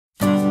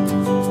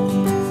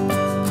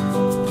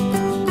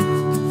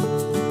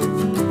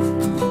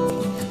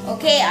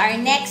Okay, our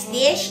next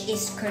dish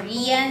is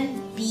Korean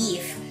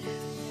beef.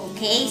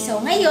 Okay, so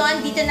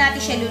ngayon, dito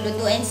natin siya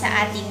lulutuin sa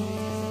ating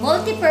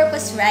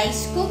multi-purpose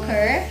rice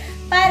cooker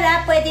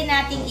para pwede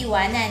nating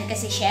iwanan.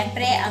 Kasi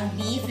syempre, ang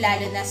beef,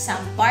 lalo na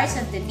some parts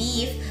of the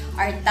beef,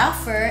 are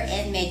tougher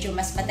and medyo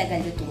mas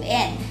matagal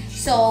lutuin.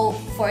 So,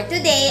 for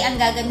today,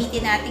 ang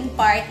gagamitin nating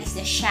part is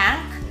the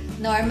shank.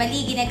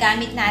 Normally,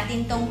 ginagamit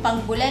natin tong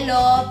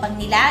pangbulalo,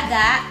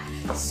 pangnilaga.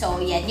 So,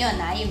 yan yun,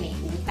 yung may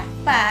utak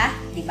pa,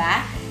 di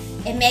ba?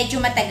 Eh, medyo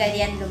matagal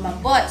yan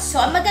lumambot.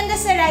 So, ang maganda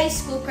sa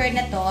rice cooker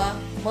na to,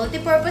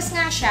 multipurpose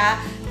nga siya,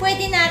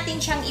 pwede natin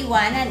siyang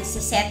iwanan.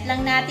 Isiset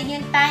lang natin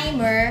yung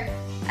timer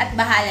at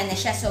bahala na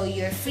siya. So,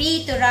 you're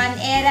free to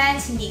run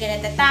errands, hindi ka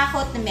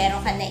natatakot na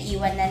meron ka na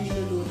iwan na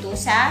niluluto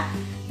sa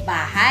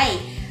bahay.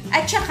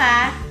 At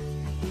saka,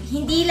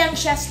 hindi lang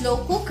siya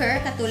slow cooker,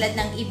 katulad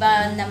ng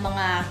iba na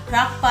mga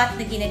crockpot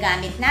na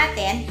ginagamit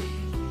natin,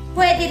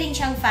 pwede rin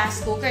siyang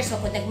fast cooker. So,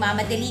 kung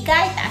nagmamadali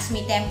ka, itaas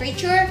mo yung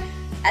temperature.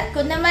 At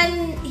kung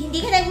naman hindi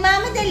ka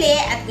nagmamadali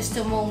at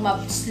gusto mong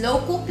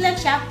mag-slow cook lang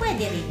siya,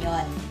 pwede rin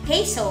yun.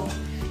 Okay, so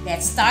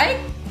let's start.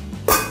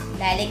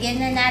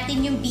 Lalagyan na natin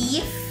yung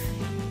beef.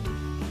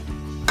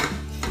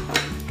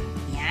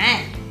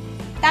 Yan.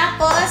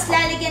 Tapos,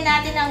 lalagyan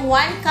natin ng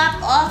 1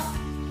 cup of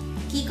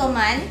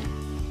kikoman.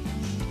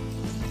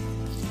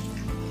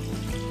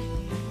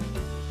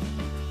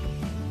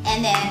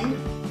 And then,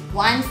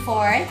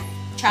 1/4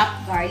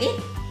 chopped garlic.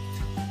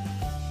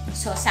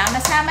 So,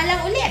 sama-sama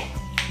lang ulit.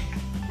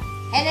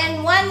 And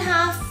then,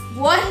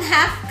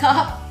 1/2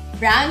 cup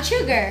brown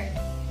sugar.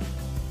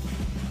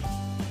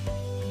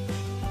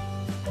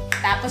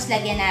 Tapos,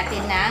 lagyan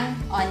natin ng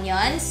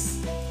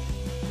onions.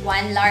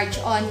 1 large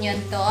onion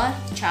to,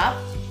 chop.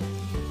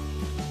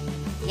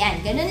 Yan,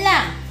 ganun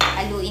lang.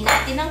 Haluin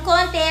natin ng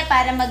konti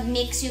para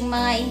mag-mix yung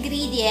mga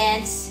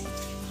ingredients.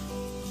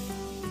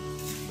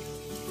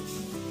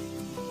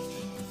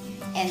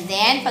 And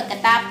then,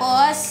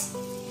 pagkatapos,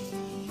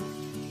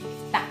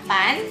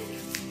 takpan.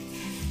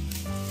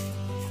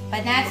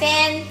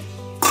 Natin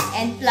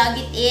and plug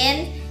it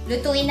in.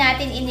 Lutuin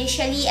natin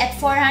initially at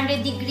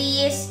 400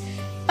 degrees.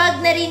 Pag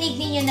narinig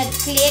niyo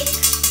nag-click,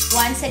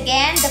 once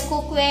again, the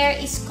cookware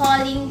is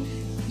calling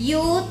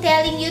you,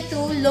 telling you to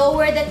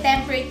lower the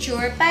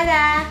temperature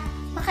para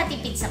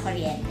makatipid sa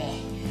kuryente.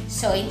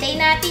 So,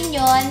 hintayin natin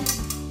yon.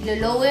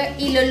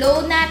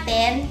 Ilo-low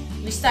natin.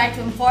 We start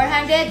from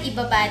 400,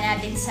 ibaba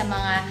natin sa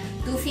mga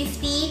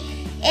 250.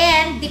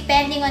 And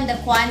depending on the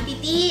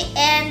quantity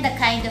and the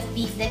kind of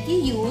beef that you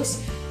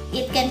use,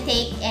 it can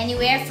take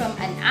anywhere from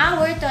 1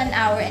 hour to 1.5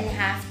 hours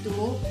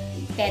to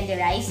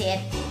tenderize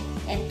it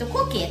and to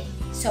cook it.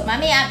 So,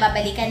 mamaya,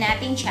 babalikan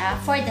natin siya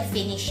for the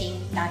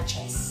finishing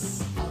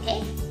touches.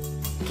 Okay?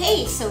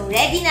 Okay, so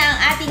ready na ang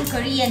ating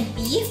Korean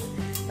beef.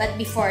 But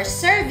before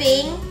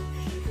serving,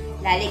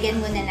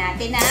 lalagyan muna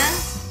natin ng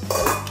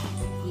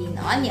green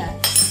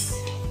onions.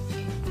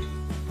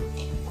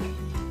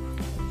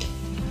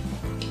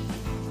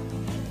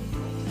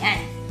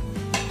 Yan.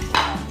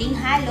 Konting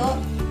halo.